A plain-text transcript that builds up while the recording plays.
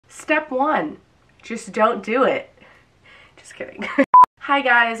step one. Just don't do it. Just kidding. Hi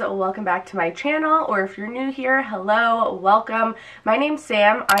guys, welcome back to my channel, or if you're new here, hello, welcome. My name's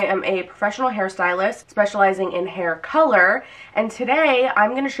Sam. I am a professional hairstylist specializing in hair color, and today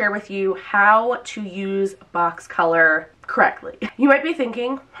I'm going to share with you how to use box color correctly. You might be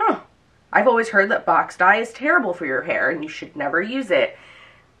thinking, I've always heard that box dye is terrible for your hair and you should never use it.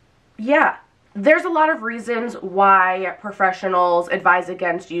 Yeah. There's a lot of reasons why professionals advise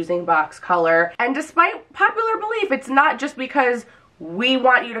against using box color, and despite popular belief, it's not just because we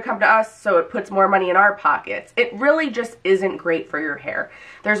want you to come to us so it puts more money in our pockets. It really just isn't great for your hair.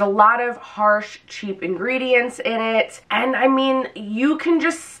 There's a lot of harsh, cheap ingredients in it, and I mean, you can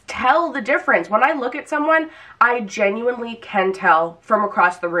just tell the difference. When I look at someone, I genuinely can tell from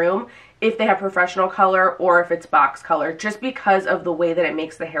across the room if they have professional color or if it's box color, just because of the way that it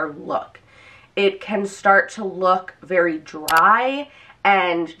makes the hair look. It can start to look very dry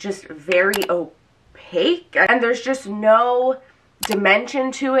and just very opaque, and there's just no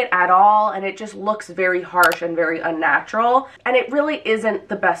dimension to it at all, and it just looks very harsh and very unnatural, and it really isn't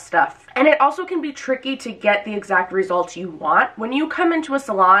the best stuff. And it also can be tricky to get the exact results you want. When you come into a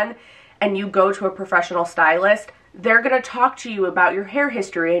salon and you go to a professional stylist, they're going to talk to you about your hair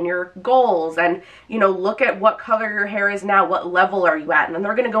history and your goals, and, you know, look at what color your hair is now, what level are you at, and then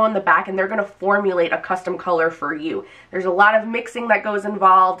they're going to go in the back and they're going to formulate a custom color for you. There's a lot of mixing that goes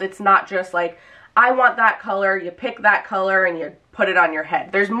involved. It's not just like, I want that color, you pick that color and you put it on your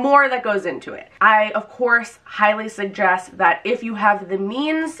head. There's more that goes into it. I, of course, highly suggest that if you have the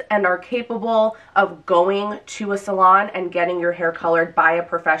means and are capable of going to a salon and getting your hair colored by a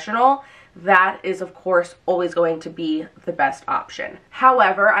professional, that is, of course, always going to be the best option.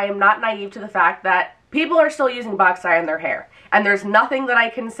 However, I am not naive to the fact that people are still using box dye in their hair, and there's nothing that I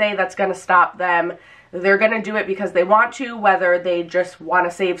can say that's going to stop them. They're going to do it because they want to, whether they just want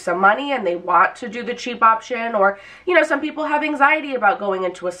to save some money and they want to do the cheap option, or, you know, some people have anxiety about going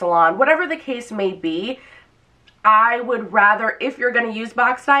into a salon. Whatever the case may be, I would rather, if you're going to use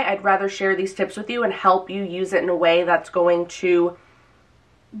box dye, I'd rather share these tips with you and help you use it in a way that's going to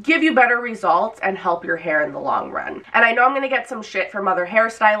give you better results and help your hair in the long run. And I know I'm going to get some shit from other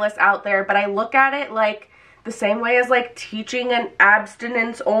hairstylists out there, but I look at it like the same way as like teaching an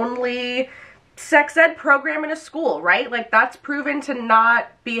abstinence-only sex ed program in a school, right? Like, that's proven to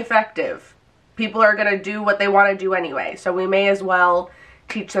not be effective. People are going to do what they want to do anyway, so we may as well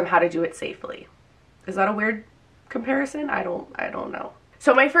teach them how to do it safely. Is that a weird comparison? I don't know.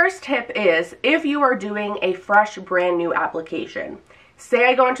 So my first tip is, if you are doing a fresh, brand new application, say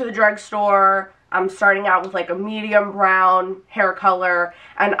I go into the drugstore, I'm starting out with like a medium brown hair color,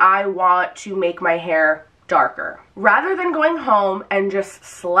 and I want to make my hair darker. Rather than going home and just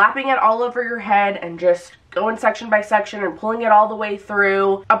slapping it all over your head and just going section by section and pulling it all the way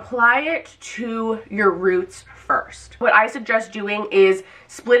through, apply it to your roots first. What I suggest doing is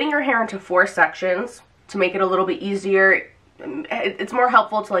splitting your hair into 4 sections to make it a little bit easier. It's more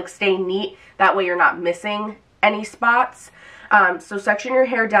helpful to like stay neat, that way you're not missing any spots. So section your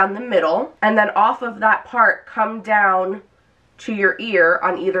hair down the middle, and then off of that part, come down to your ear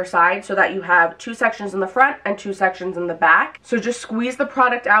on either side so that you have 2 sections in the front and 2 sections in the back. So just squeeze the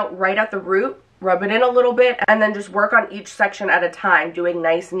product out right at the root, rub it in a little bit, and then just work on each section at a time, doing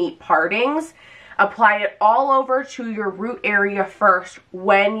nice, neat partings. Apply it all over to your root area first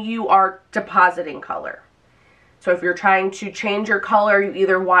when you are depositing color. So if you're trying to change your color, you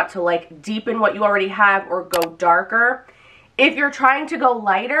either want to like deepen what you already have or go darker. If you're trying to go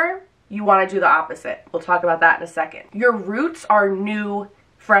lighter, you want to do the opposite. We'll talk about that in a second. Your roots are new,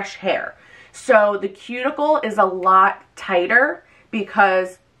 fresh hair. So the cuticle is a lot tighter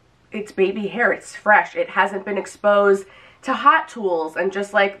because it's baby hair, it's fresh. It hasn't been exposed to hot tools and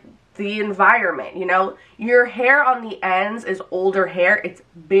just like the environment, you know. Your hair on the ends is older hair. It's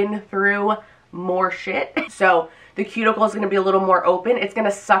been through more shit. So the cuticle is going to be a little more open. It's going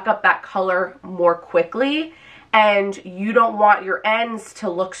to suck up that color more quickly. And you don't want your ends to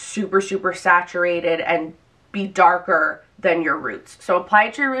look super, super saturated and be darker than your roots. So apply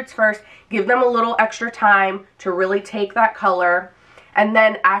it to your roots first, give them a little extra time to really take that color, and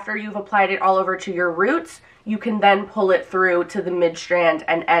then after you've applied it all over to your roots, you can then pull it through to the mid-strand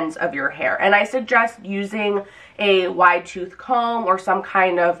and ends of your hair. And I suggest using a wide tooth comb or some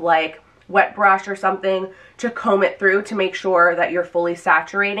kind of like wet brush or something to comb it through to make sure that you're fully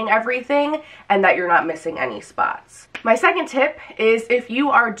saturating everything and that you're not missing any spots. My second tip is if you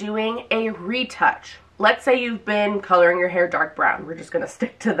are doing a retouch. Let's say you've been coloring your hair dark brown. We're just going to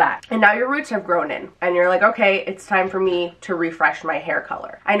stick to that. And now your roots have grown in and you're like, okay, it's time for me to refresh my hair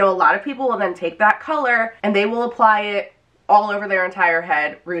color. I know a lot of people will then take that color and they will apply it all over their entire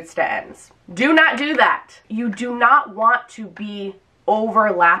head, roots to ends. Do not do that. You do not want to be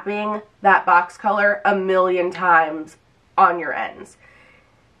overlapping that box color a million times on your ends.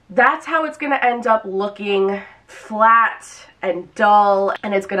 That's how it's going to end up looking flat and dull,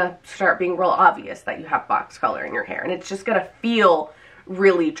 and it's going to start being real obvious that you have box color in your hair, and it's just going to feel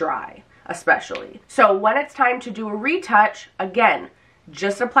really dry, especially. So when it's time to do a retouch, again,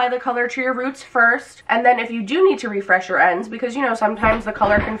 just apply the color to your roots first, and then if you do need to refresh your ends, because you know sometimes the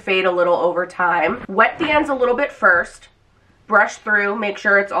color can fade a little over time, wet the ends a little bit first, brush through, make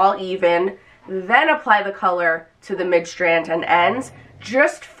sure it's all even, then apply the color to the mid-strand and ends,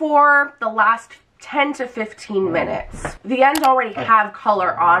 just for the last 10 to 15 minutes. The ends already have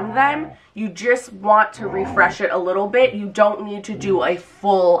color on them. You just want to refresh it a little bit. You don't need to do a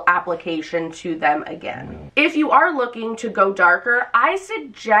full application to them again. If you are looking to go darker, I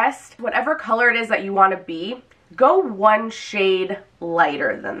suggest whatever color it is that you want to be, go one shade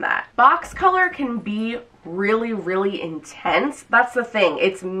lighter than that. Box color can be really, really intense. That's the thing.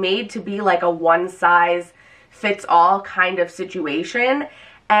 It's made to be like a one size fits all kind of situation,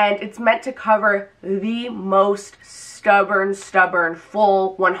 and it's meant to cover the most stubborn,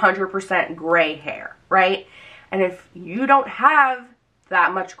 full 100% gray hair, right? And if you don't have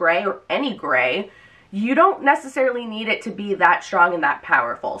that much gray or any gray, you don't necessarily need it to be that strong and that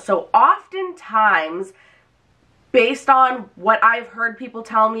powerful. So oftentimes, based on what I've heard people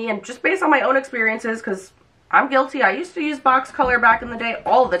tell me and just based on my own experiences, because I'm guilty, I used to use box color back in the day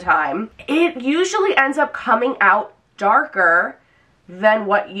all the time, it usually ends up coming out darker than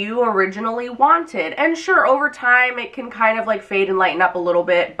what you originally wanted. And sure, over time it can kind of like fade and lighten up a little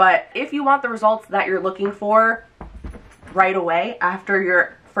bit, but if you want the results that you're looking for right away after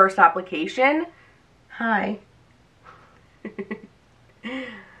your first application, hi,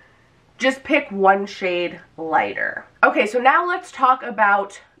 just pick one shade lighter. Okay, so now let's talk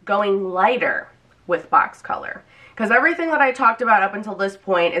about going lighter with box color, because everything that I talked about up until this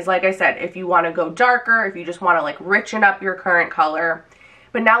point is, like I said, if you want to go darker, if you just want to like richen up your current color.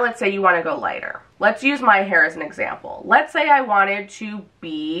 But now let's say you want to go lighter. Let's use my hair as an example. Let's say I wanted to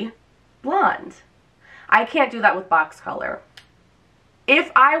be blonde. I can't do that with box color.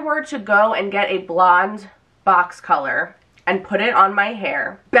 If I were to go and get a blonde box color and put it on my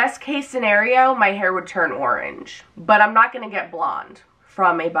hair, best case scenario, my hair would turn orange. But I'm not going to get blonde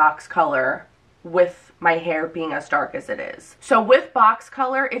from a box color with my hair being as dark as it is. So with box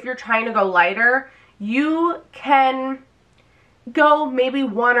color, if you're trying to go lighter, you can go maybe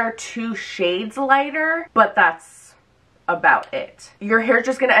 1 or 2 shades lighter, but that's about it. Your hair's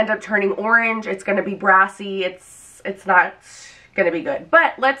just gonna end up turning orange, it's gonna be brassy, it's not gonna be good.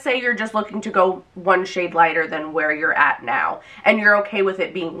 But let's say you're just looking to go 1 shade lighter than where you're at now, and you're okay with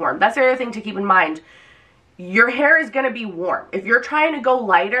it being warm. That's the other thing to keep in mind. Your hair is going to be warm. If you're trying to go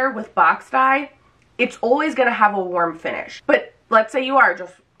lighter with box dye, it's always going to have a warm finish. But let's say you are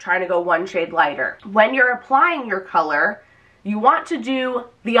just trying to go 1 shade lighter. When you're applying your color, you want to do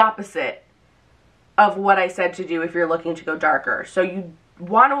the opposite of what I said to do if you're looking to go darker. So you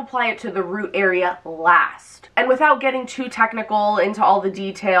want to apply it to the root area last. And without getting too technical into all the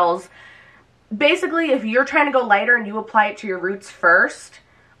details, basically if you're trying to go lighter and you apply it to your roots first,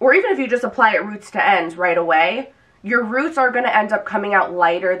 or even if you just apply it roots to ends right away, your roots are going to end up coming out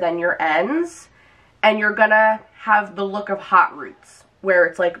lighter than your ends, and you're going to have the look of hot roots, where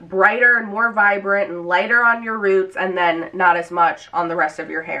it's like brighter and more vibrant and lighter on your roots and then not as much on the rest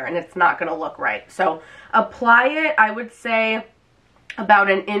of your hair, and it's not going to look right. So apply it, I would say, about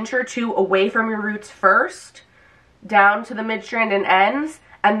 1 inch or 2 away from your roots first, down to the mid-strand and ends,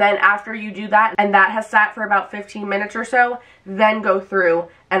 and then after you do that, and that has sat for about 15 minutes or so, then go through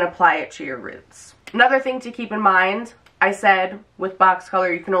and apply it to your roots. Another thing to keep in mind, I said with box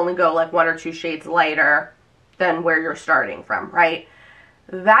color you can only go like 1 or 2 shades lighter than where you're starting from, right?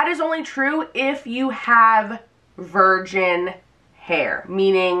 That is only true if you have virgin hair,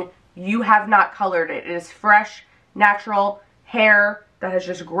 meaning you have not colored it. It is fresh, natural hair that has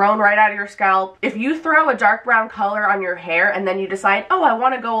just grown right out of your scalp. If you throw a dark brown color on your hair and then you decide, oh, I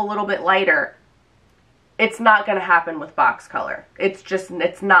want to go a little bit lighter, it's not going to happen with box color.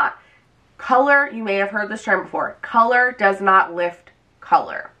 It's not. Color, you may have heard this term before, color does not lift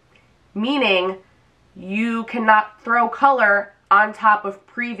color. Meaning, you cannot throw color on top of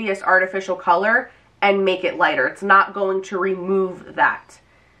previous artificial color and make it lighter. It's not going to remove that.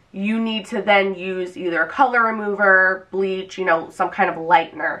 You need to then use either a color remover, bleach, you know, some kind of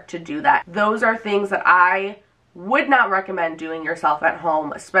lightener to do that. Those are things that I would not recommend doing yourself at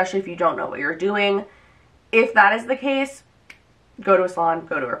home, especially if you don't know what you're doing. If that is the case, go to a salon,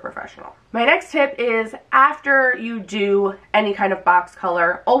 go to a professional. My next tip is after you do any kind of box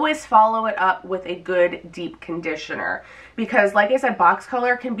color, always follow it up with a good deep conditioner. Because like I said, box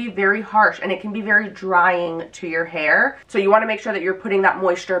color can be very harsh and it can be very drying to your hair. So you want to make sure that you're putting that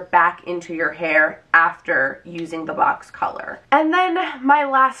moisture back into your hair after using the box color. And then my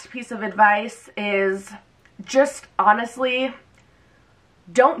last piece of advice is just honestly,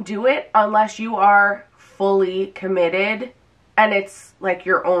 don't do it unless you are fully committed and it's like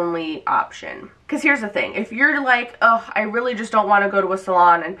your only option. Because here's the thing, if you're like, oh, I really just don't want to go to a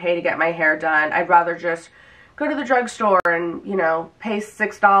salon and pay to get my hair done, I'd rather just go to the drugstore and, you know, pay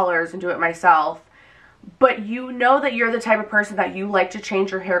 $6 and do it myself, but you know that you're the type of person that you like to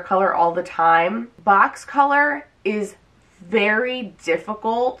change your hair color all the time, box color is very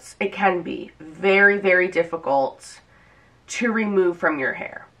difficult. It can be very, very difficult to remove from your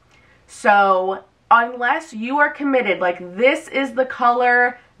hair. So unless you are committed, like this is the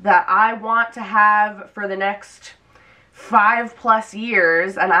color that I want to have for the next 5+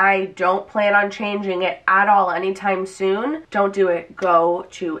 years and I don't plan on changing it at all anytime soon, don't do it. Go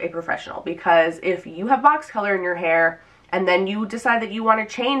to a professional. Because if you have box color in your hair and then you decide that you want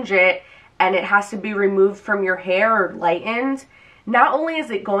to change it and it has to be removed from your hair or lightened, not only is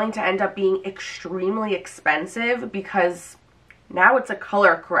it going to end up being extremely expensive because now it's a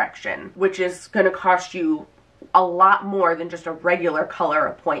color correction, which is going to cost you a lot more than just a regular color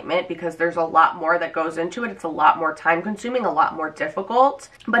appointment because there's a lot more that goes into it. It's a lot more time consuming, a lot more difficult,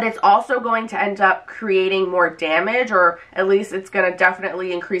 but it's also going to end up creating more damage, or at least it's going to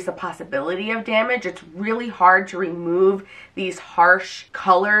definitely increase the possibility of damage. It's really hard to remove these harsh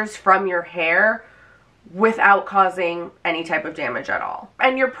colors from your hair without causing any type of damage at all.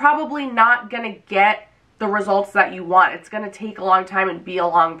 And you're probably not going to get the results that you want. It's going to take a long time and be a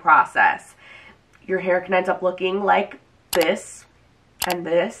long process. Your hair can end up looking like this, and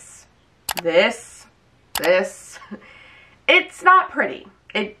this. It's not pretty.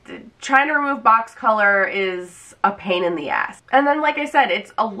 Trying to remove box color is a pain in the ass. And then, like I said,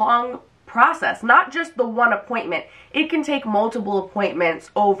 it's a long process, not just the one appointment. It can take multiple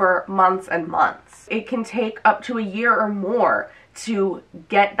appointments over months and months. It can take up to a year or more to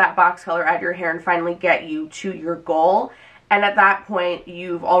get that box color out of your hair and finally get you to your goal. And at that point,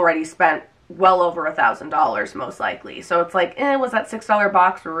 you've already spent well over $1,000 most likely. So it's like, was that $6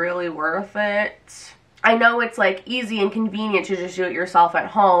 box really worth it? I know it's like easy and convenient to just do it yourself at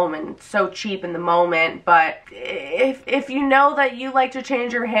home and so cheap in the moment, but if you know that you like to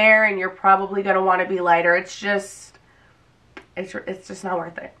change your hair and you're probably going to want to be lighter, it's just not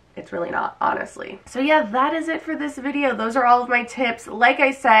worth it. It's really not, honestly. So yeah, that is it for this video. Those are all of my tips. Like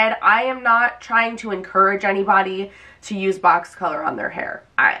I said, I am not trying to encourage anybody to use box color on their hair.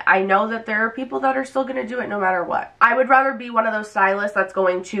 I know that there are people that are still going to do it no matter what. I would rather be one of those stylists that's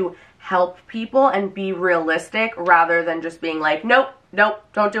going to help people and be realistic rather than just being like, nope,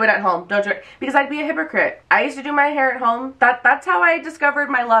 don't do it at home, don't do it, because I'd be a hypocrite. I used to do my hair at home. That's how I discovered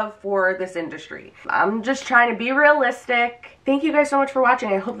my love for this industry. I'm just trying to be realistic. Thank you guys so much for watching.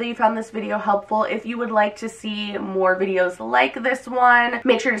 I hope that you found this video helpful. If you would like to see more videos like this one,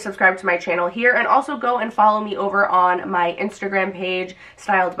 make sure to subscribe to my channel here, and also go and follow me over on my Instagram page,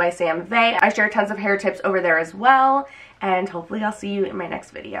 Styled by Sam Vay. I share tons of hair tips over there as well, and hopefully I'll see you in my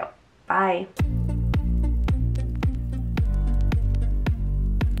next video. Bye.